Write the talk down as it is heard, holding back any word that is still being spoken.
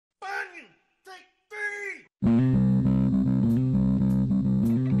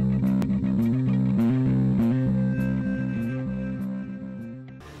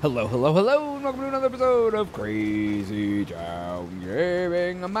Hello, hello, hello, and welcome to another episode of Crazy Town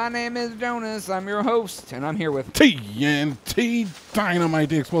Gaming. My name is Jonas, I'm your host, and I'm here with TNT Dinomight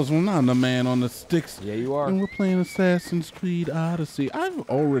the Explosive. I'm the man on the sticks. Yeah, you are. And we're playing Assassin Creed Odyssey. I've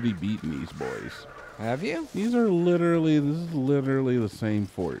already beaten these boys. Have you? This is literally the same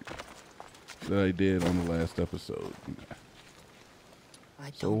fort that I did on the last episode.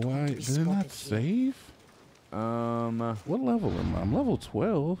 So why did it not save? What level am I? I'm level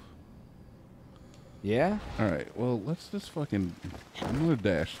 12. Yeah? Alright, well, let's just fucking... I'm gonna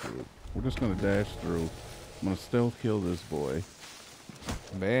dash through. We're just gonna dash through. I'm gonna stealth kill this boy.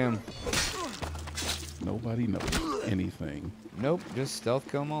 Bam. Nobody knows anything. Nope, just stealth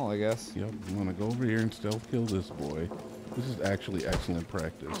kill them all, I guess. Yep, I'm gonna go over here and stealth kill this boy. This is actually excellent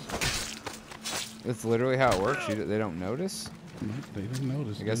practice. It's literally how it works. They don't notice? Nope, they didn't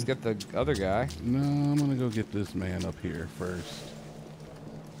notice. I guess get the other guy. No, I'm gonna go get this man up here first.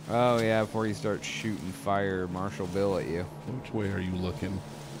 Oh, yeah, before you start shooting fire Marshall Bill at you. Which way are you looking?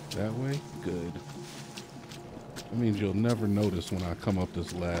 That way? Good. That means you'll never notice when I come up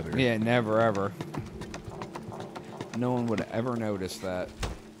this ladder. Yeah, never ever. No one would ever notice that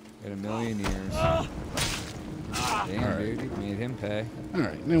in a million years. Damn, All right. dude, you made him pay.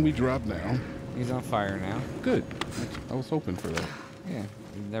 Alright, then we drop down. He's on fire now. Good. I was hoping for that. Yeah,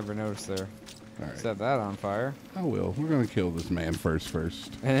 you never noticed there. Alright. Set that on fire. I will. We're gonna kill this man first. And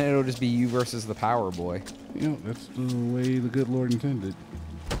then it'll just be you versus the power boy. You know, that's the way the good Lord intended.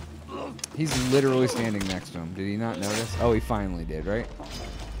 He's literally standing next to him. Did he not notice? Oh, he finally did, right?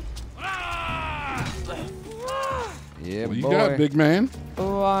 Yeah, What you boy. got, big man?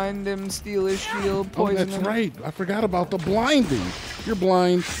 Blind him, steal his shield, poison Oh, that's him. right. I forgot about the blinding. You're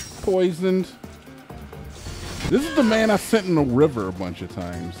blind, poisoned. This is the man I sent in the river a bunch of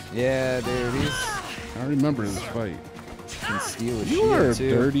times. Yeah, dude, he's I remember this fight. can steal his You shield are a too.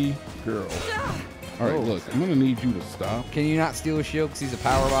 dirty girl. All right, Oh. look, I'm gonna need you to stop. Can you not steal his shield because he's a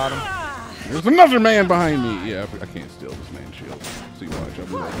power bottom? There's another man behind me. Yeah, I can't steal this man's shield. See, watch. I'll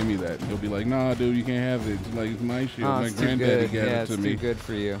be like, give me that. He'll be like, nah, dude, you can't have it. It's like, it's my shield. Oh, My it's too granddaddy good. gave Yeah, it to it's me. too good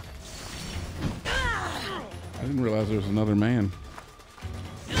for you. I didn't realize there was another man.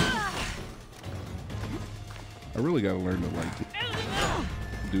 I really gotta learn to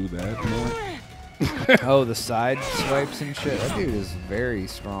like do that more. Oh, the side swipes and shit. That dude is very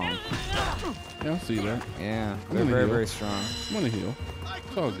strong. Yeah, I see that. Yeah, I'm they're gonna very, heal. very strong. I'm gonna heal.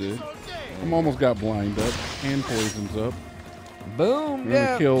 It's all good. I'm almost got blind up and poisons up. Boom! I'm Yeah.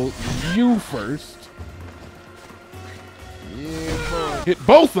 gonna kill you first. Yeah, boy. Hit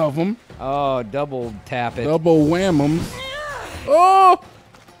both of them. Oh, double tap it. Double whammums. Oh!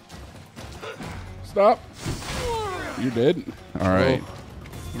 Stop. You're dead. All right.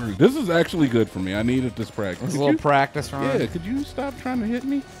 This is actually good for me. I needed this practice. It's a Could little you- practice run. Yeah, could you stop trying to hit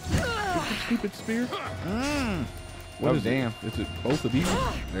me? With your stupid spear. What Oh, is damn. it? Is it both of these?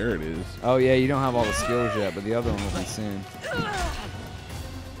 There it is. Oh, yeah, you don't have all the skills yet, but the other one will be soon.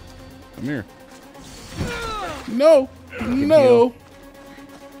 Come here. No. can No. heal.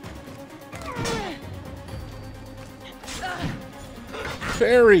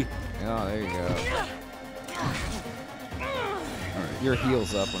 Parry. Oh, there you go. All right. Your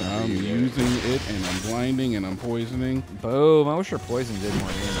heal's up whenever I'm you do it. using it, and I'm blinding, and I'm poisoning. Boom. I wish your poison did more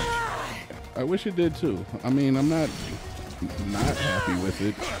damage. I wish it did too. I mean, I'm not happy with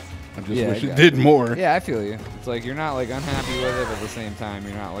it. I just Yeah, wish I it got did more. Yeah, I feel you. It's like you're not like unhappy with it, but at the same time,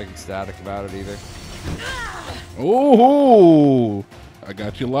 you're not like ecstatic about it either. Oh, I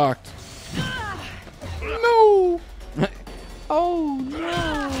got you locked. No. Oh,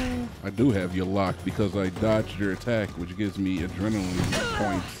 no. I do have you locked because I dodged your attack, which gives me adrenaline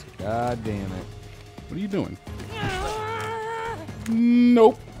points. God damn it. What are you doing?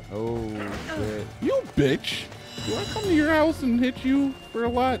 Nope. Oh, shit. You bitch. Do I come to your house and hit you for a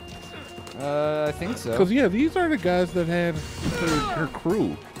lot? I think so. Because, yeah, these are the guys that had her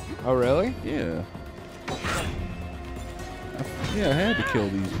crew. Oh, really? Yeah. Yeah, I had to kill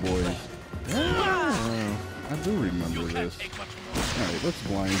these boys. Oh. I do remember this. Alright, let's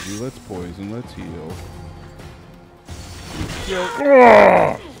blind you. Let's poison. Let's heal.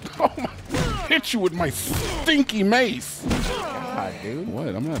 Oh my. Hit you with my stinky mace. God, dude. What?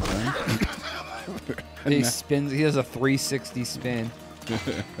 I'm not done. He spins. He does a 360 spin. Alright.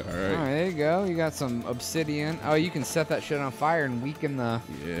 All right, there you go. You got some obsidian. Oh, you can set that shit on fire and weaken the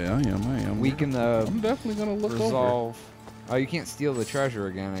Yeah, I am. weaken the I'm definitely going to look over. resolve. Oh, you can't steal the treasure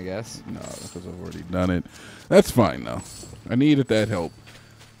again, I guess. No, because I've already done it. That's fine, though. I needed that help.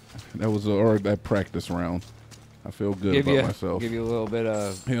 That was that practice round. I feel good about myself. Give you a little bit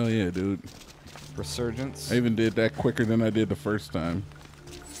of Hell yeah, dude. resurgence. I even did that quicker than I did the first time.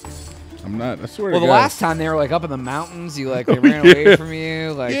 I'm not. I swear Well, to the God. last time they were like up in the mountains, they ran away from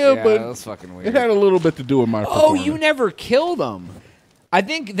you. Like, Yeah, but that was fucking weird. It had a little bit to do with my Oh, performance. you never killed them. I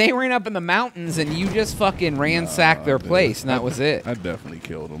think they ran up in the mountains and you just fucking ransacked their place, and that was it. I definitely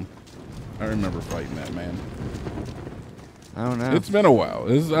killed him. I remember fighting that man. I don't know. It's been a while.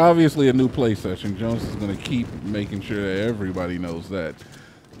 This is obviously a new play session. Jonas is going to keep making sure that everybody knows that.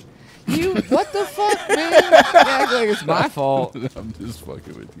 You, what the fuck, man? You act like it's my fault. I'm just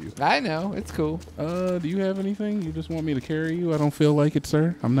fucking with you. I know. It's cool. Do you have anything? You just want me to carry you? I don't feel like it,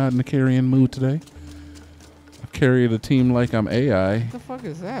 sir. I'm not in the carrying mood today. I carry the team like I'm AI. What the fuck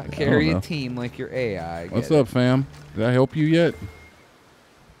is that? Carry a team like you're AI. What's up, fam? Did I help you yet?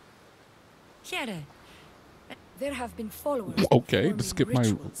 Here. There have been followers. Okay, to skip my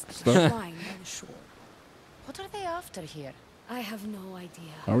stuff. What are they after here? I have no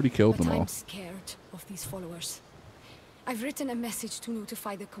idea. I already killed them all. I'm scared of these followers. I've written a message to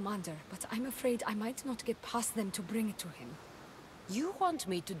notify the commander, but I'm afraid I might not get past them to bring it to him. You want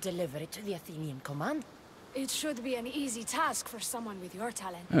me to deliver it to the Athenian command? It should be an easy task for someone with your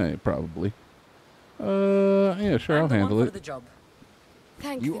talent. Hey, probably. Yeah, sure, I'll handle it. For the job.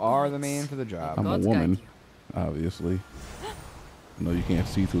 Thank You are the man for the job. I'm a woman, obviously. No, you can't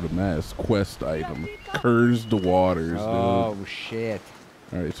see through the mask. Quest item. Curse the waters, dude. Oh, shit.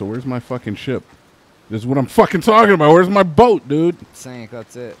 Alright, so where's my fucking ship? This is what I'm fucking talking about. Where's my boat, dude? Sank,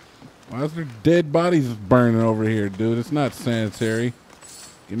 that's it. Why is there dead bodies burning over here, dude? It's not sanitary.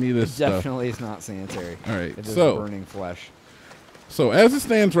 Give me this stuff. Definitely is not sanitary. Alright, It is so burning flesh. So as it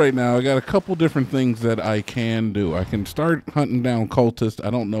stands right now, I got a couple different things that I can do. I can start hunting down cultists. I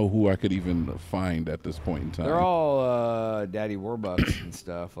don't know who I could even find at this point in time. They're all Daddy Warbucks and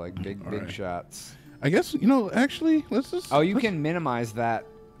stuff, like big shots. I guess, actually, let's just... Oh, you can minimize that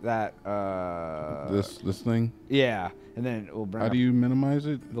This thing? Yeah, and then it will bring How up do you minimize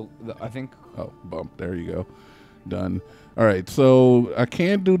it? I think... Oh, bump. There you go. Done. All right, so I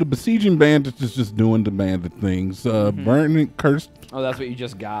can't do the besieging bandits. It's just doing the bandit things. Burning, cursed... Oh, that's what you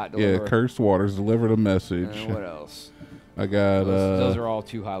just got. Yeah, cursed waters. Delivered a message. And what else? I got... those are all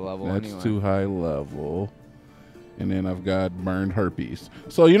too high level That's too high level. And then I've got burned herpes.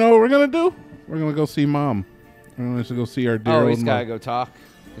 So you know what we're going to do? We're going to go see Mom. We're going to go see our dear old... Oh, he's got to go talk.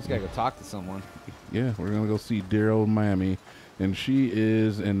 He's got to go talk to someone. Yeah, we're going to go see dear old Mammy. And she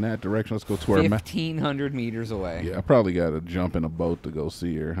is in that direction. Let's go to our... 1,500 meters away. Yeah, I probably got to jump in a boat to go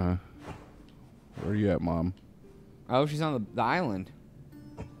see her, huh? Where are you at, Mom? Oh, she's on the island.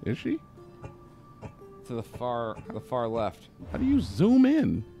 Is she? To the far left. How do you zoom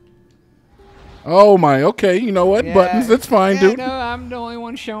in? Oh, my. Okay, you know what? Yeah, Buttons. That's fine, dude. No, I'm the only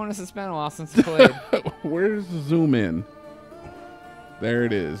one showing us. It's been a while since I played. Where's the zoom in? There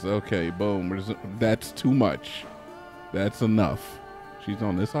it is. Okay, boom. That's too much. That's enough. She's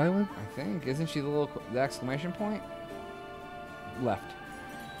on this island? I think. Isn't she the exclamation point? Left.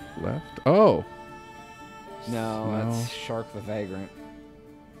 Left? Oh. No, that's Shark the Vagrant.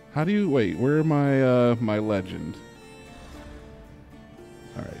 How do you... Wait, where are my my legend?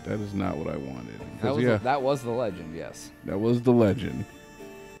 All right, that is not what I wanted. That was the legend, yes. That was the legend.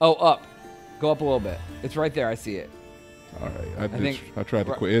 Oh, up. Go up a little bit. It's right there. I see it. All right. I tried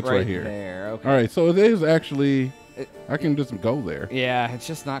to quit. It's right here. There. Okay. All right, so it is actually... I can just go there. Yeah, it's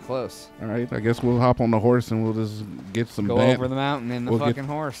just not close. All right, I guess we'll hop on the horse and we'll just get some Go over the mountain in the fucking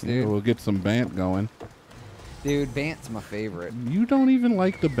horse, dude. Yeah, we'll get some bant going. Dude, bant's my favorite. You don't even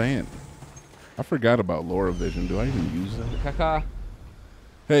like the bant. I forgot about Laura Vision. Do I even use that? Caca.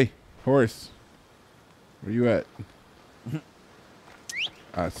 Hey, horse. Where you at?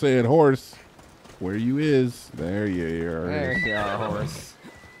 I said horse. Where you is? There you are. There you are, horse.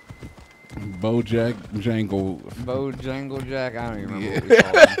 Bojack Jangle. Bojangle Jack. I don't even remember what we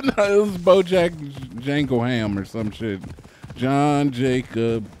called him. No, it was Bojack Jangle Ham or some shit. John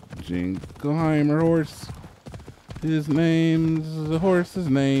Jacob Jingleheimer horse. His name's the horse's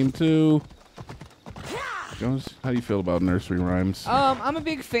name too. Jones, how do you feel about nursery rhymes? I'm a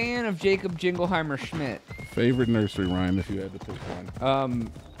big fan of Jacob Jingleheimer Schmidt. Favorite nursery rhyme if you had to pick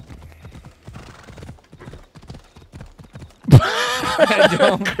one.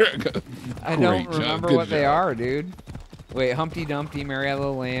 I don't remember what they are, dude. Wait, Humpty Dumpty, Mary Had a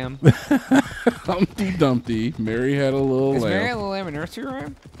Little Lamb. Humpty Dumpty, Mary Had a Little Is Lamb. Mary Had a Little Lamb a nursery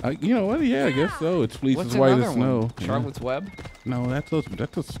rhyme? You know what? Yeah, I guess so. It's fleece What's as white another as snow. one? Charlotte's Web? No, that's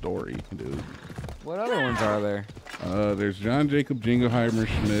a story, dude. What other ones are there? There's John Jacob Jingleheimer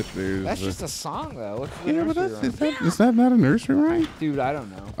Schmidt. There's That's just a song, though. What's the yeah, but nursery rhyme? is that not a nursery rhyme? Dude, I don't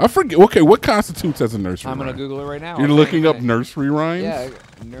know. I forget. Okay, what constitutes as a nursery I'm rhyme? gonna Google it right now. You're I'll looking tell up you. nursery rhymes? Yeah,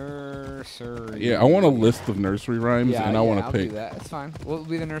 nursery. Yeah, I want a list of nursery rhymes, Yeah, and I want to I'll pick. do that. It's fine. What will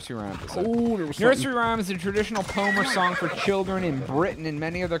be the nursery rhyme episode? Oh, there was Nursery rhyme is a traditional poem or song for children in Britain and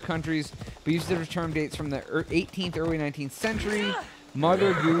many other countries, but used to term dates from the 18th, early 19th century.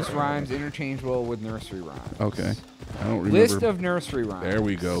 Mother Goose rhymes interchangeable with nursery rhymes. Okay. I don't remember. List of nursery rhymes. There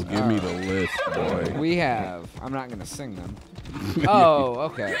we go. Give me the list, boy. We have. I'm not gonna sing them. Oh,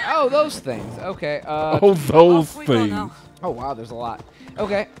 okay. Oh, those things. Okay. Oh, those things. Oh, wow. There's a lot.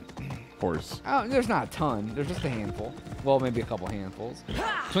 Okay. Horse. Oh, there's not a ton. There's just a handful. Well, maybe a couple handfuls.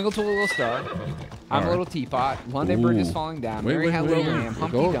 Twinkle, twinkle, little star. I'm a little teapot. London Bridge is falling down. Mary had a little lamb.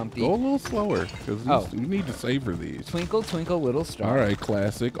 Humpty Dumpty. Go a little slower, because you need to savor these. Twinkle, twinkle, little star. All right,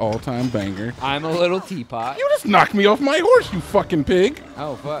 classic, all-time banger. I'm a little teapot. You just knocked me off my horse, you fucking pig.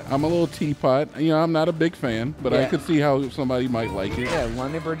 Oh, fuck. I'm a little teapot. You know, I'm not a big fan, but I Yeah. could see how somebody might like it. Yeah,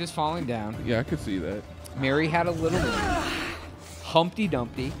 London Bridge is falling down. Yeah, I could see that. Mary had a little lamb. Humpty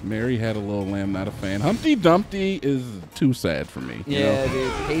Dumpty. Mary had a little lamb, not a fan. Humpty Dumpty is too sad for me. you Yeah, know?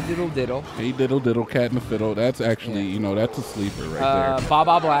 dude. Hey diddle diddle. Hey diddle diddle, cat and a fiddle. That's actually, Yeah. you know, that's a sleeper right there.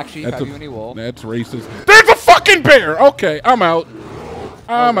 Baba Black Sheep. That's Have you any wool? That's racist. There's a fucking bear. Okay, I'm out.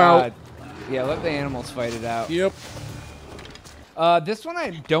 I'm out. God. Yeah, let the animals fight it out. Yep. This one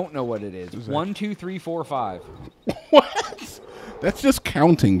I don't know what it is. 1, 2, 3, 4, 5. What? That's just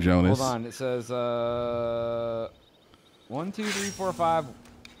counting, Jonas. Hold on. It says 1, 2, 3, 4, 5.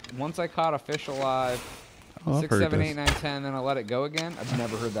 Once I caught a fish alive. Oh, I've 6, heard 7, this. 8, 9, 10. Then I let it go again. I've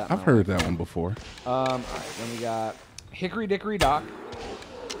never heard that. in I've my heard life. that one before. All right, then we got Hickory Dickory Dock.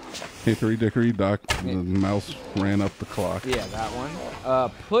 Hickory dickory dock, the mouse ran up the clock. Yeah, that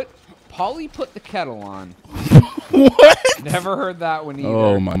one. Polly put the kettle on. What? Never heard that one either.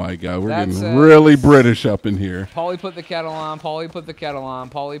 Oh my God, we're That getting says- really British up in here. Polly put the kettle on. Polly put the kettle on.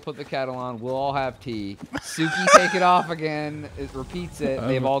 Polly put the kettle on. We'll all have tea. Suki take it off again. It repeats it.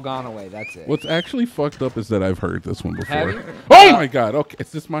 They've all gone away. That's it. What's actually fucked up is that I've heard this one before. Have you? Oh my God! Okay,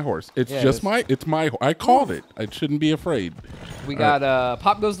 it's just my horse. It's Yeah, just it is. my. I called it. I shouldn't be afraid. We got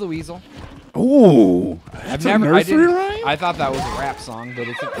Pop Goes the Weasel. Ooh, that's a nursery rhyme. I thought that was a rap song, but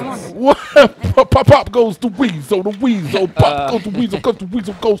it's What? Pop goes the weasel, the weasel. Pop goes the weasel, cause the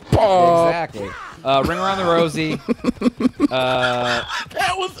weasel goes pop. exactly. Ring Around the Rosie.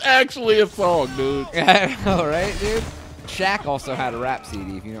 That was actually a song, dude. I know, right, dude? Shaq also had a rap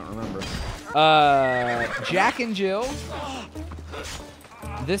CD, if you don't remember. Jack and Jill.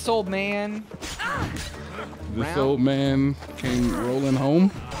 This Old Man. This old man came rolling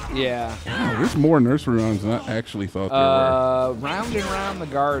home. Yeah. Wow, there's more nursery rhymes than I actually thought there were. Round and Round the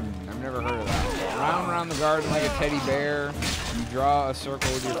Garden. I've never heard of that. Round and round the garden like a teddy bear. You draw a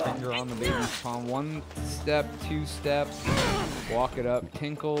circle with your finger on the baby's palm. 1 step, 2 steps. Walk it up.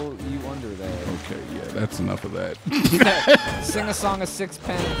 Tinkle you under there. Okay, yeah, that's enough of that. Sing a song of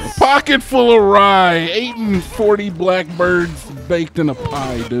sixpence. Pocket full of rye, 8 and 40 blackbirds baked in a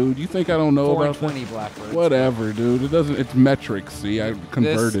pie, dude. You think I don't know 4 and about that? 20 blackbirds. Whatever, dude. It doesn't. It's metrics. See, I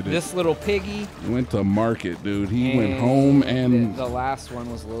converted This little piggy. it. Went to market, dude. He went home and the last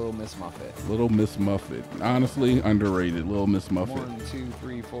one was Little Miss Muffet. Little Miss Muffet. Honestly, underrated. Little Miss Muffet. 1, 2,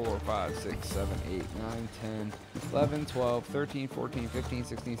 3, 4, 5, 6, 7, 8, 9, 10, 11, 12, 13, 14, 15,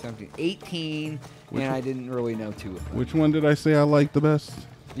 16, 17, 18, and I didn't really know 2 of them. Which one did I say I liked the best?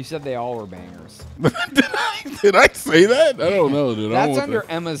 You said they all were bangers. Did I say that? I don't know, dude. I That's want under that.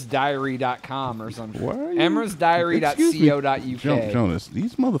 emmasdiary.com or something. Why are you- emmasdiary.co.uk. Jonas,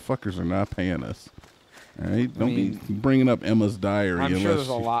 these motherfuckers are not paying us. All right, don't mean, be bringing up Emma's diary I'm unless sure there's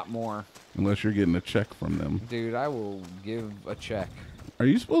a lot more. unless you're getting a check from them. Dude, I will give a check. Are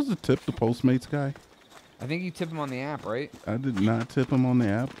you supposed to tip the Postmates guy? I think you tip him on the app, right? I did not tip him on the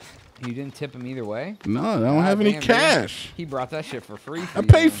app. You didn't tip him either way? No, I don't have any Damn, dude. cash. He brought that shit for free for I you,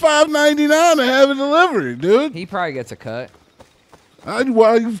 paid man. $5.99 to have it delivered, dude. He probably gets a cut.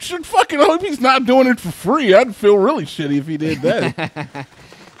 Well, you should fucking hope he's not doing it for free. I'd feel really shitty if he did that.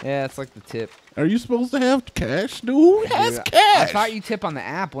 Yeah, it's like the tip. Are you supposed to have cash, dude? Who has Dude, cash? I thought you tip on the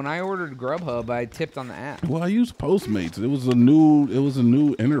app. When I ordered Grubhub, I tipped on the app. Well, I used Postmates. It was a new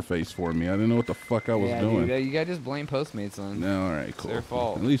interface for me. I didn't know what the fuck I was Yeah, doing. dude, you gotta just blame Postmates on. No, all right, cool. their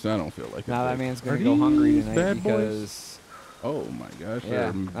fault. At least I don't feel like it. Now that dude. man's gonna Are go hungry these tonight bad boys? because Oh my gosh. yeah, there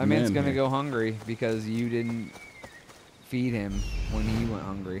are that man's men gonna here. go hungry because you didn't feed him when he went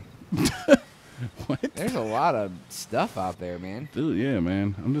hungry. What? There's a lot of stuff out there, man. Dude, yeah,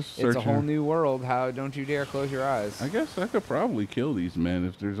 man. I'm just searching. It's a whole new world. How don't you dare close your eyes? I guess I could probably kill these men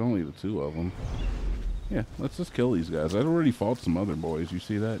if there's only the 2 of them. Yeah, let's just kill these guys. I'd already fought some other boys. You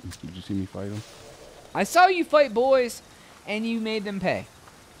see that? Did you see me fight them? I saw you fight boys, and you made them pay.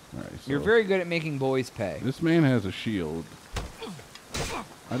 All right, so You're very good at making boys pay. this man has a shield.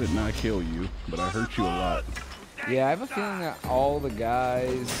 I did not kill you, but I hurt you a lot. Yeah, I have a feeling that all the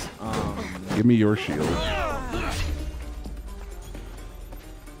guys. Give me your shield.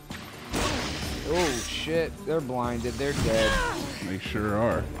 Oh shit! They're blinded. They're dead. They sure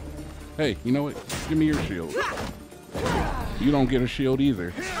are. Hey, you know what? Give me your shield. You don't get a shield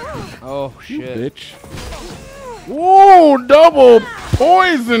either. Oh You shit! bitch. Whoa, double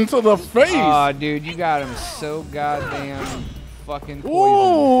poison to the face. Aw, dude, you got him so goddamn fucking poisoned.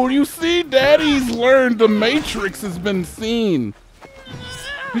 Ooh, you see, Daddy's learned the Matrix has been seen.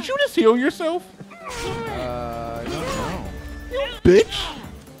 Did you just heal yourself? I don't know. Bitch.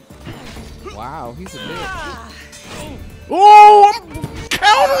 Wow, he's a bitch. Oh, I'm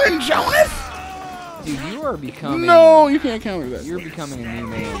countering Jonas. Dude, you are becoming. No, you can't counter that. You're becoming a new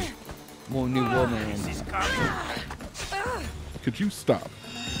man. Well, new woman. Could you stop?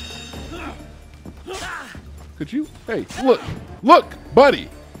 Could you? Hey, look, buddy.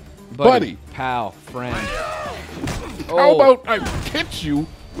 Buddy. Pal, friend. How about I hit you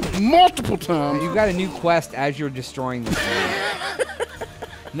multiple times? You got a new quest as you're destroying this thing.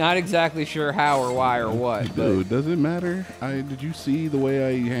 Not exactly sure how or why or what. Dude, does it matter? Did you see the way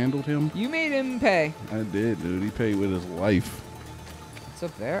I handled him? You made him pay. I did, dude. He paid with his life. What's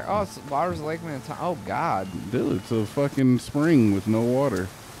up there? Oh, it's water's Lake Man. Oh, God. Dude, it's a fucking spring with no water.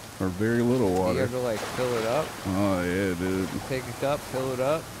 Or very little You water. have to, like, fill it up. Oh, yeah, dude. Take a cup, fill it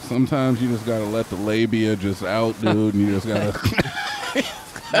up. Sometimes you just gotta let the labia just out, dude, and you just gotta...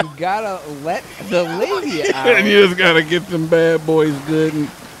 You gotta let the labia out. and you just gotta get them bad boys good and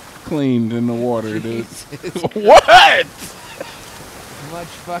cleaned in the water, dude. Jesus. What? Much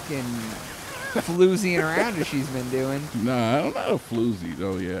fucking floozying around as she's been doing. Nah, I'm not a floozy,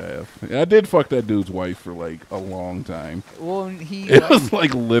 though, yeah. I did fuck that dude's wife for, like, a long time. Well, he It was,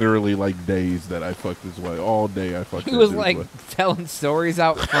 like, literally, like, days that I fucked his wife. All day I fucked he that was dude's like wife. telling stories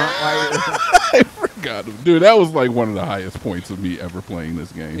out front while you're I forgot him. Dude, that was, like, one of the highest points of me ever playing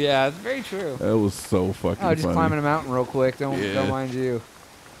this game. Yeah, it's very true. That was so fucking Oh, just funny. climbing a mountain real quick. Don't Yeah. mind you.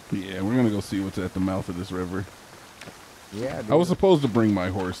 Yeah, we're gonna go see what's at the mouth of this river. Yeah, dude. I was supposed to bring my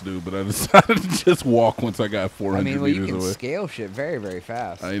horse, dude, but I decided to just walk once I got 400 I mean, well, you meters can away. scale shit very, very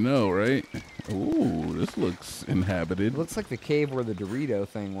fast. I know, right? Ooh, this looks inhabited. It looks like the cave where the Dorito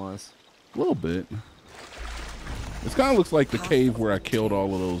thing was. A little bit. This kind of looks like the cave where I killed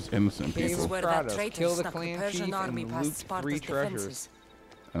all of those innocent Cave people. of where that Kratos. traitor Kill the snuck the clan Persian chief army and past loot Sparta's 3 treasures.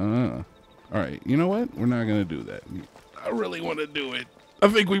 defenses. All right, you know what? We're not gonna do that. I really want to do it. I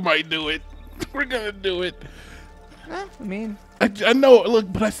think we might do it. We're gonna do it. I mean, I know.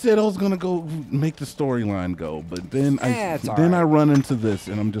 Look, but I said I was gonna go make the storyline go, but then it's all I right. run into this,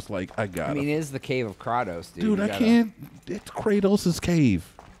 and I'm just like, I got I it. mean, it is the cave of Kratos, dude. Dude, You I gotta- can't. It's Kratos' cave.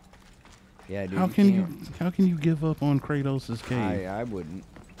 Yeah, dude. How can you give up on Kratos' cave? I wouldn't.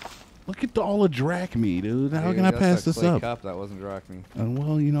 Look at all the Drachme, dude. How Dude, can I that's pass a this clay up? Cup that wasn't Drachme.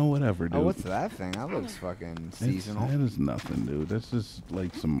 Well, you know, whatever, dude. Oh, what's that thing? That looks fucking It's- seasonal. That is nothing, dude. That's just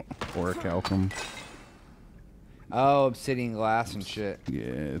like some orichalcum. Oh, obsidian glass and shit. Yeah,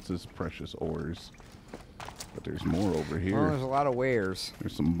 it's just precious ores. But there's more over Well, here. there's a lot of wares.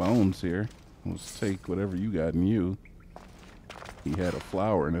 There's some bones here. Let's take whatever you got in you. He had a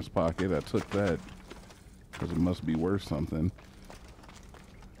flower in his pocket. I took that because it must be worth something.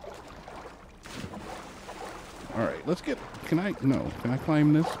 All right, let's get. Can I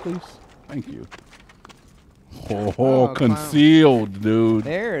climb this, please? Thank you. Oh, climb. concealed, dude.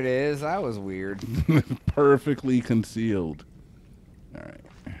 There it is. That was weird. Perfectly concealed. All right,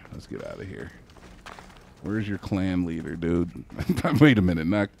 let's get out of here. Where's your clan leader, dude? Wait a minute,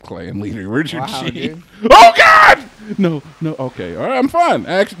 not clan leader. Where's your Wow, chief? dude. Oh God! No. Okay, all right, I'm fine.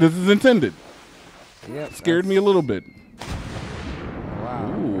 Actually, this is intended. Yep. Scared me a little bit.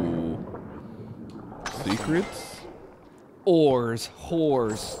 Wow. Ooh. Secrets. Ores,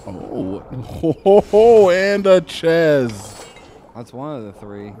 whores. Oh, and a Ches. That's one of the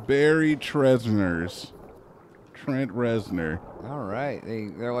 3. Barry Tresners. Trent Reznor. All right.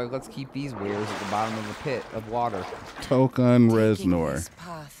 They're like, let's keep these wares at the bottom of the pit of water. Tokan Taking Reznor. this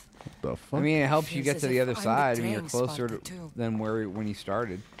path. The fuck? I mean, it helps you Feels get as to the if other I'm the side. I mean, you're drain closer spotter, too. than when you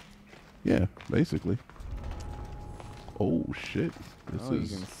started. Yeah, basically. Oh shit! This Oh, you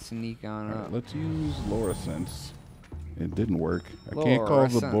is. can sneak on All right, up. let's use Lorasense. It didn't work. I can't call the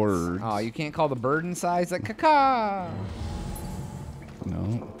Fluorescence. birds. Oh, you can't call the bird in size like caca.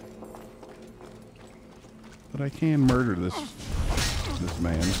 No. But I can murder this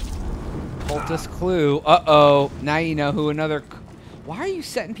man. Cultist clue. Uh-oh. Now you know who another... Why are you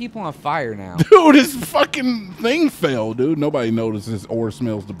setting people on fire now? Dude, this fucking thing fell, dude. Nobody notices or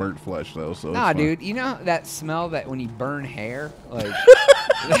smells the burnt flesh, though. So Nah, dude. You know that smell that when you burn hair? Like,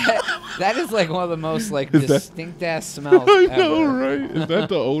 that is like one of the most like distinct-ass smells I ever. know, right? Is that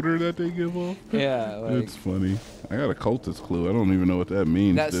the odor that they give off? Yeah. Like, That's funny. I got a cultist clue. I don't even know what that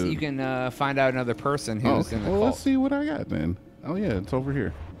means, that's, dude. you can find out another person who's in the well, cult. let's see what I got then. Oh, yeah, it's over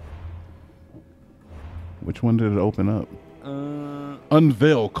here. Which one did it open up?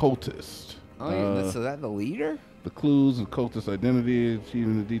 Unveil cultist. Oh, yeah. So that the leader? The clues of cultist identity,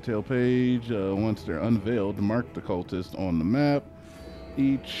 achieving the detail page. Once they're unveiled, mark the cultist on the map.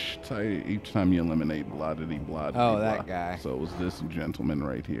 Each time you eliminate blottity. Oh, that guy. So it was this gentleman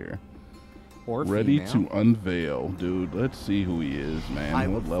right here. Or ready female. to unveil, dude. Let's see who he is,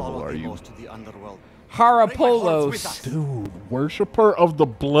 man. What level are you? Harapolos. Dude, worshiper of the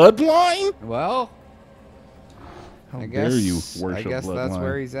bloodline? Well, How I dare guess, you worship I guess that's bloodline?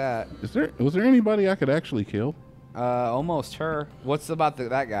 where he's at. Was there anybody I could actually kill? Almost her. What's about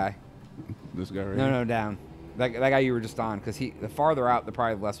that guy? This guy right No, here? no, down. That guy you were just on, because the farther out, the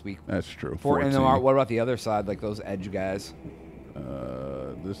probably less weak. That's true. And then 14. what about the other side, like those edge guys?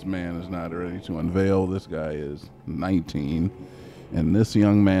 This man is not ready to unveil. This guy is 19. And this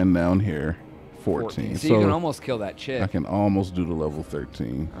young man down here, 14. So you can almost kill that chick. I can almost do the level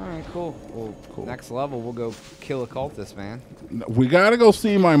 13. All right, cool. Well, next level, we'll go kill a cultist, man. We got to go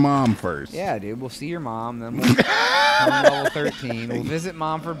see my mom first. Yeah, dude. We'll see your mom, then we'll come to level 13. We'll visit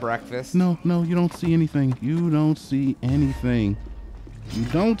mom for breakfast. No, you don't see anything. You don't see anything. You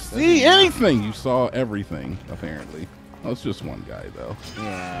don't see anything. You saw everything, apparently. Oh, it's just one guy, though.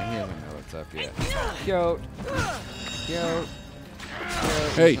 Yeah, he doesn't know what's up yet. Yo.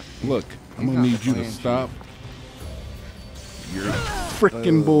 Hey, look. I'm going to need you to stop your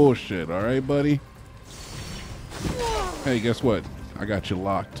freaking bullshit, all right, buddy? Hey, guess what? I got you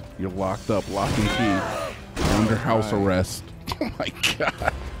locked. You're locked up, lock and key. You're under house arrest. Oh, my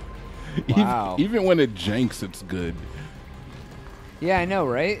God. Wow. Even when it janks, it's good. Yeah, I know,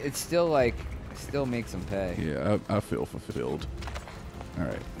 right? It's still like, still makes them pay. Yeah, I feel fulfilled. All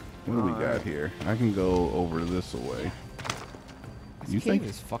right. What do we got here? I can go over this way. This cave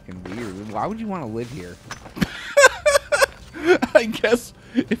is fucking weird. Why would you want to live here? I guess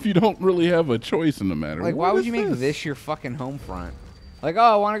if you don't really have a choice in the matter. Like, why would you make this your fucking home front? Like, oh,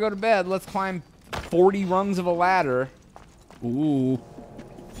 I want to go to bed. Let's climb 40 rungs of a ladder. Ooh.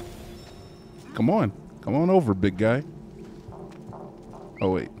 Come on. Come on over, big guy. Oh,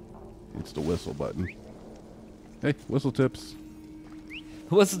 wait. It's the whistle button. Hey, whistle tips.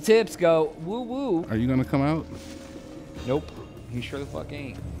 Whistle tips go woo woo. Are you going to come out? Nope. He sure the fuck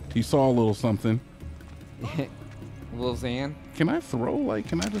ain't. He saw a little something. Little Zan. Can I throw? Like,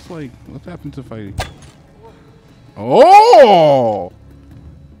 can I just, like, what happens if I... Oh!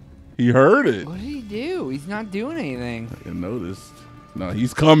 He heard it. What did he do? He's not doing anything. I didn't notice. No,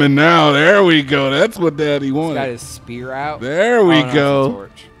 he's coming now. There we go. That's what Daddy wanted. He's got his spear out. There we no, go. it's a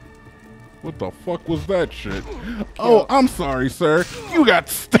torch. What the fuck was that shit? Oh, I'm sorry, sir. You got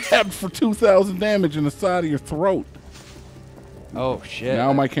stabbed for 2,000 damage in the side of your throat. Oh, shit.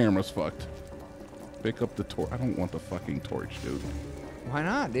 Now my camera's fucked. Pick up the torch. I don't want the fucking torch, dude. Why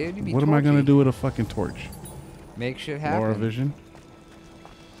not, dude? You be What am I going to torchy. do with a fucking torch? Make shit happen. Laura Vision?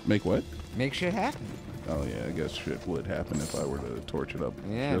 Make what? Make shit happen. Oh, yeah, I guess shit would happen if I were to torch it up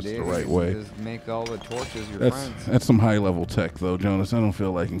Yeah, just dude. the right way. Just make all the torches your That's friends. that's some high-level tech, though, Jonas. I don't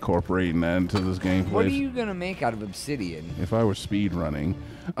feel like incorporating that into this gameplay. What are you going to make out of obsidian? If I were speed running,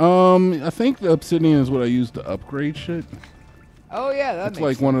 I think the obsidian is what I use to upgrade shit. Oh, yeah, that It's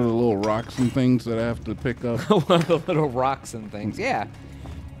makes like one of the little rocks and things that I have to pick up. one of the little rocks and things. Yeah,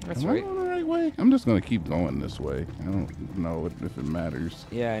 that's Am right. I going the right way? I'm just gonna keep going this way. I don't know if it matters.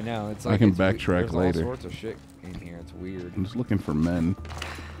 Yeah, I know. It's I like can it's backtrack there's later. all sorts of shit in here. It's weird. I'm just looking for men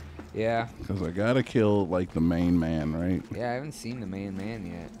Yeah, because I gotta kill like the main man, right? yeah. I haven't seen the main man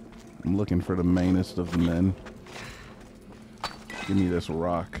yet. I'm looking for the mainest of the men. Give me this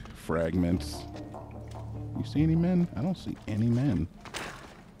rock fragments. You see any men? I don't see any men.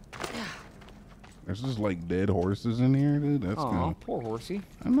 There's just like dead horses in here, dude. That's Oh, gonna. poor horsey.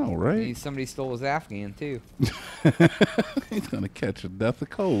 I know, right? Somebody stole his Afghan too. He's gonna catch a death of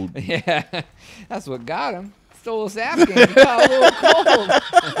cold. Yeah, that's what got him. Stole his Afghan. He got a little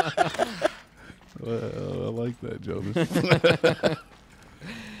cold. Well, I like that, Jonas.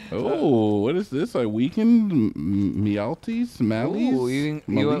 Oh, what is this? I weakened Mealties? Mallies? Ooh, you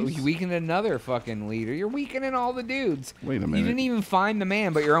Mallies? weakened another fucking leader. You're weakening all the dudes. Wait a You minute. didn't even find the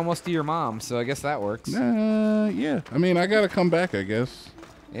man, but you're almost to your mom, so I guess that works. Yeah. I mean, I gotta come back, I guess.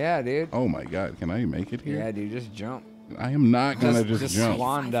 Yeah, dude. Oh my God, can I make it here? Yeah, dude, just jump. I am not gonna just jump.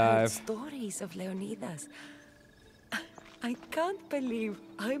 Swan I've dive. heard stories of Leonidas. I can't believe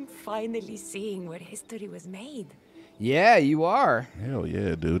I'm finally seeing where history was made. Yeah, you are. Hell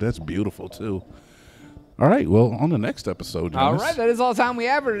yeah, dude. That's beautiful too. All right, well, on the next episode, Jonas. All right, that is all the time we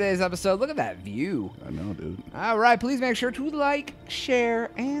have for today's episode. Look at that view. I know, dude. All right, please make sure to like, share,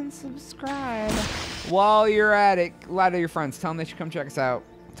 and subscribe. While you're at it, lie to your friends. Tell them they should come check us out.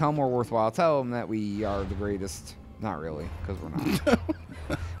 Tell them we're worthwhile. Tell them that we are the greatest. Not really, because we're not.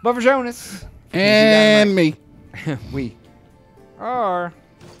 But for Jonas. And me. We are.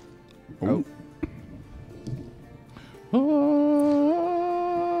 Oh. Oh.